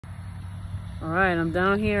All right, I'm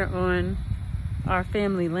down here on our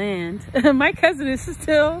family land. My cousin is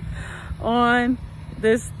still on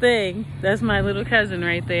this thing. That's my little cousin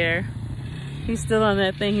right there. He's still on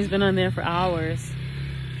that thing. He's been on there for hours.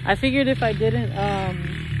 I figured if I didn't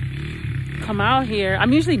come out here,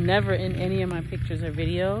 I'm usually never in any of my pictures or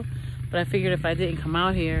video, but I figured if I didn't come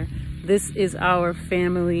out here, this is our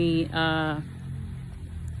family. Our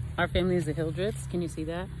family is the Hildreths. Can you see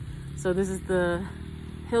that? So this is the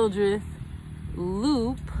Hildreth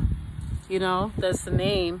Loop. You know, that's the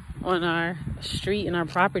name on our street and our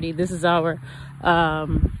property. This is our,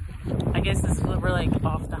 I guess this is we're like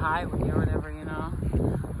off the highway or whatever, you know.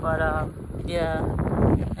 But yeah,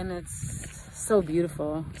 and it's so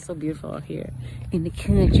beautiful out here in the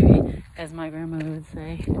country, as my grandmother would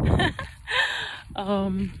say.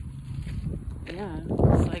 Yeah,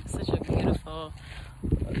 it's like such a beautiful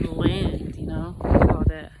land, you know. Look at all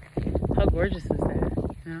that. How gorgeous is that?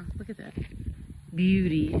 You know, look at that.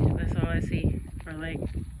 Beauty. That's all I see, or like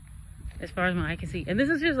as far as my eye can see. And this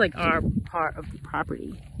is just like our part of the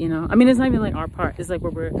property, you know. I mean, it's not even like our part. It's like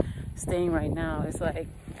where we're staying right now. It's like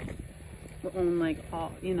we own like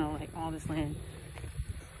all, you know, like all this land,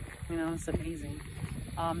 you know. It's amazing.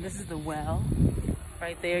 This is the well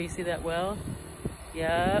right there. You see that well?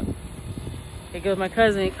 Yep. Here goes my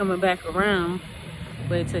cousin coming back around.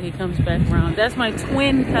 Wait till he comes back around. That's my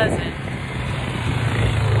twin cousin.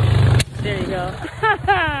 There you go.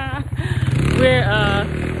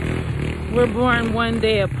 We're born one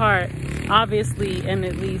day apart, obviously, in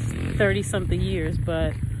at least 30-something years,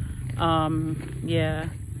 but yeah.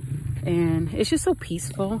 And it's just so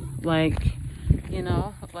peaceful, like, you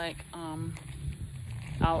know, like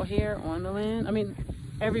out here on the land. I mean,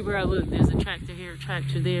 everywhere I look, there's a tractor here,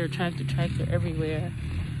 tractor there, tractor everywhere.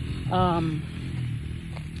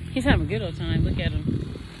 He's having a good old time. Look at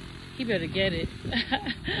him. He better get it.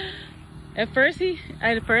 At first I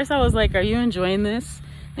was like, are you enjoying this?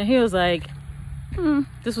 And he was like,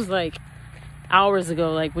 this was like hours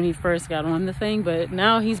ago, like when he first got on the thing. But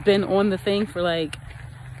now he's been on the thing for like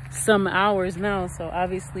some hours now. So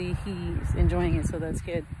obviously he's enjoying it. So that's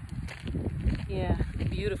good. Yeah,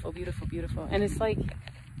 beautiful, beautiful, beautiful. And it's like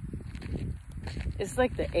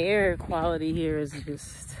the air quality here is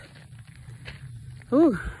just,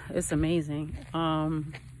 ooh, it's amazing.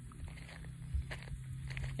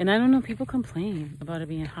 And I don't know, people complain about it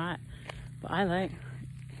being hot, but I like,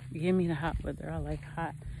 give me the hot weather. I like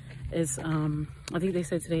hot. It's, I think they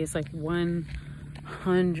said today it's like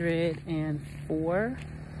 104,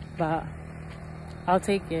 but I'll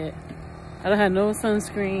take it. I don't have no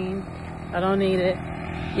sunscreen. I don't need it.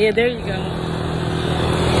 Yeah, there you go.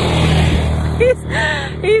 He's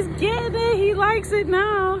getting it. He likes it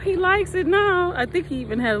now. He likes it now. I think he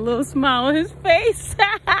even had a little smile on his face.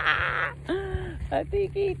 I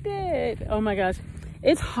think he did. Oh my gosh.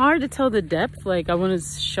 It's hard to tell the depth. Like, I want to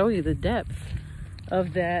show you the depth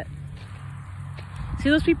of that. See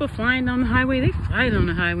those people flying down the highway? They fly down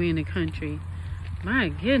the highway in the country. My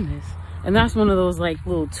goodness. And that's one of those like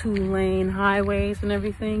little 2-lane highways and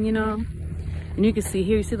everything, you know? And you can see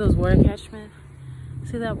here, you see those water catchment?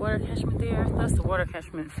 See that water catchment there? That's the water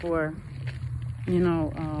catchment for, you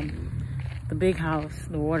know, the big house,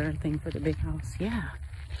 the water thing for the big house. Yeah.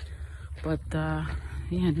 But, yeah,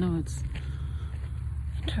 no, it's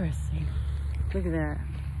interesting. Look at that.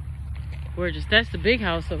 Gorgeous. That's the big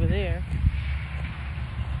house over there.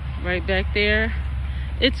 Right back there.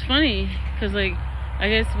 It's funny, because, like, I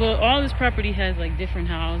guess, well, all this property has, like, different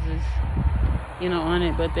houses, you know, on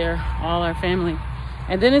it, but they're all our family.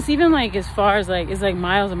 And then it's even, like, as far as, like, it's, like,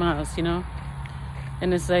 miles and miles, you know?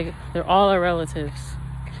 And it's, like, they're all our relatives.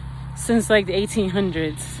 Since, like, the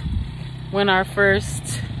 1800s, when our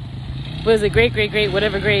first... was a great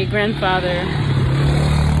whatever great grandfather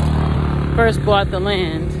first bought the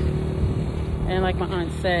land. And like my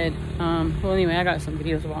aunt said, well, anyway, I got some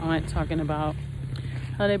videos of my aunt talking about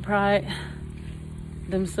how they pride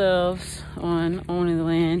themselves on owning the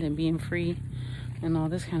land and being free and all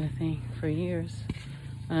this kind of thing for years,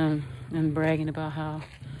 and bragging about how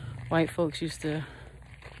white folks used to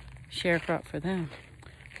sharecrop for them.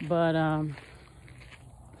 But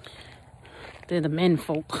they're the men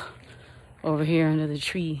folk over here under the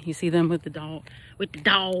tree. You see them with the dogs,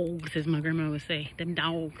 as my grandma would say. Them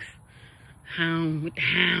dogs. Hound with the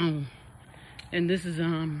hound. And this is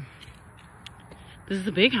the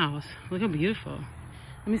big house. Look how beautiful.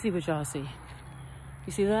 Let me see what y'all see.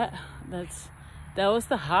 You see that? That was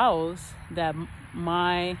the house that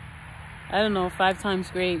my, I don't know, 5 times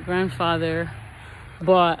great grandfather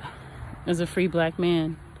bought as a free black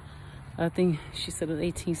man. I think she said it was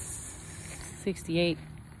 1868.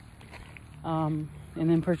 and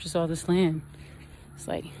then purchase all this land. It's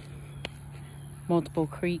like multiple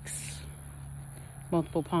creeks,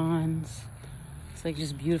 multiple ponds. It's like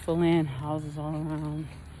just beautiful land, houses all around.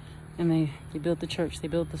 And they built the church, they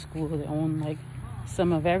built the school, they own like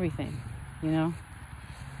some of everything, you know?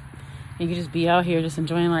 And you can just be out here just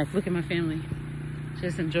enjoying life. Look at my family,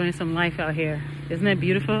 just enjoying some life out here. Isn't that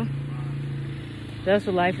beautiful? That's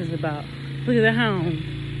what life is about. Look at the hound.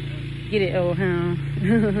 Get it, old hound.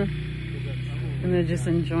 And they're just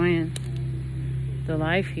enjoying the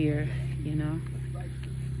life here, you know?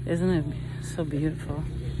 Isn't it so beautiful?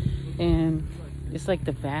 And it's like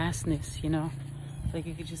the vastness, you know? It's like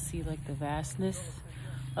you could just see like the vastness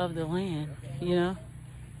of the land, you know?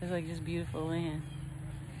 It's like just beautiful land.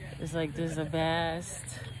 It's like there's a vast,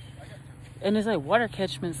 and there's like water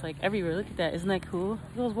catchments like everywhere. Look at that, isn't that cool? Look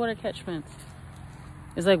at those water catchments.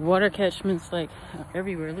 It's like water catchments like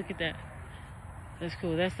everywhere. Look at that. That's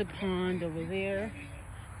cool. That's the pond over there,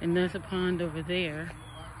 and there's a pond over there.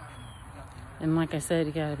 And like I said,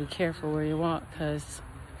 you gotta be careful where you walk, because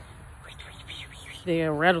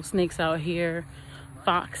there are rattlesnakes out here,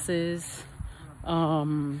 foxes.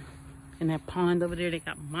 In that pond over there, they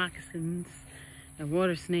got moccasins and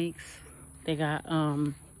water snakes. They got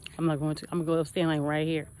I'm gonna go stand like right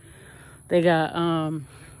here. They got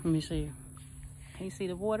let me show you. Can you see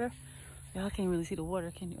the water? Y'all can't really see the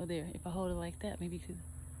water, can you? Oh, there. If I hold it like that, maybe you could.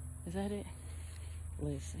 Is that it?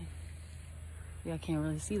 Let's see. Y'all can't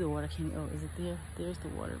really see the water, can you? Oh, is it there? There's the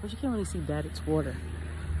water. But you can't really see that it's water.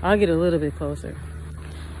 I'll get a little bit closer.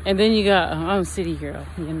 And then you got, I'm a city girl,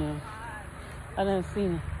 you know. I done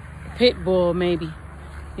seen a pit bull, maybe.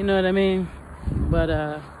 You know what I mean? But,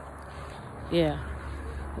 yeah.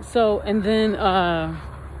 So, and then,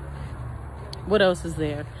 what else is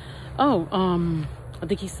there? Oh, I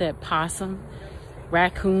think he said possum,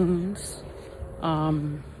 raccoons,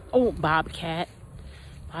 oh, bobcat.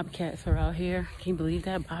 Bobcats are out here. Can you believe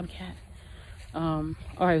that? Bobcat. All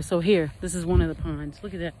right, so here, this is one of the ponds.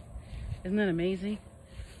 Look at that. Isn't that amazing?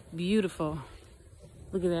 Beautiful.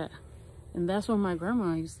 Look at that. And that's where my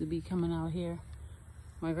grandma used to be coming out here.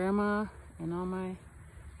 My grandma and all my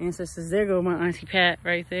ancestors. There go my Auntie Pat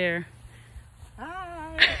right there.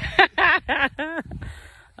 Hi.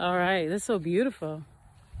 All right, that's so beautiful.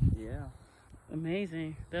 Yeah.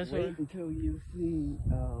 Amazing. That's Wait until you see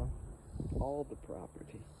all the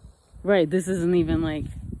property. Right, this isn't even like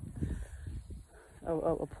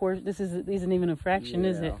a portion. This isn't even a fraction,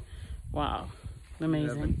 is it? Wow, amazing.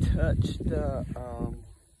 You haven't touched,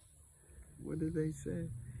 what did they say?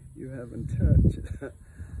 You haven't touched,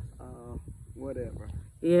 whatever.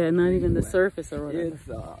 Yeah, not even the surface or whatever. It's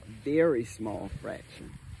a very small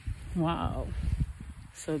fraction. Wow,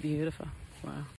 so beautiful. Wow.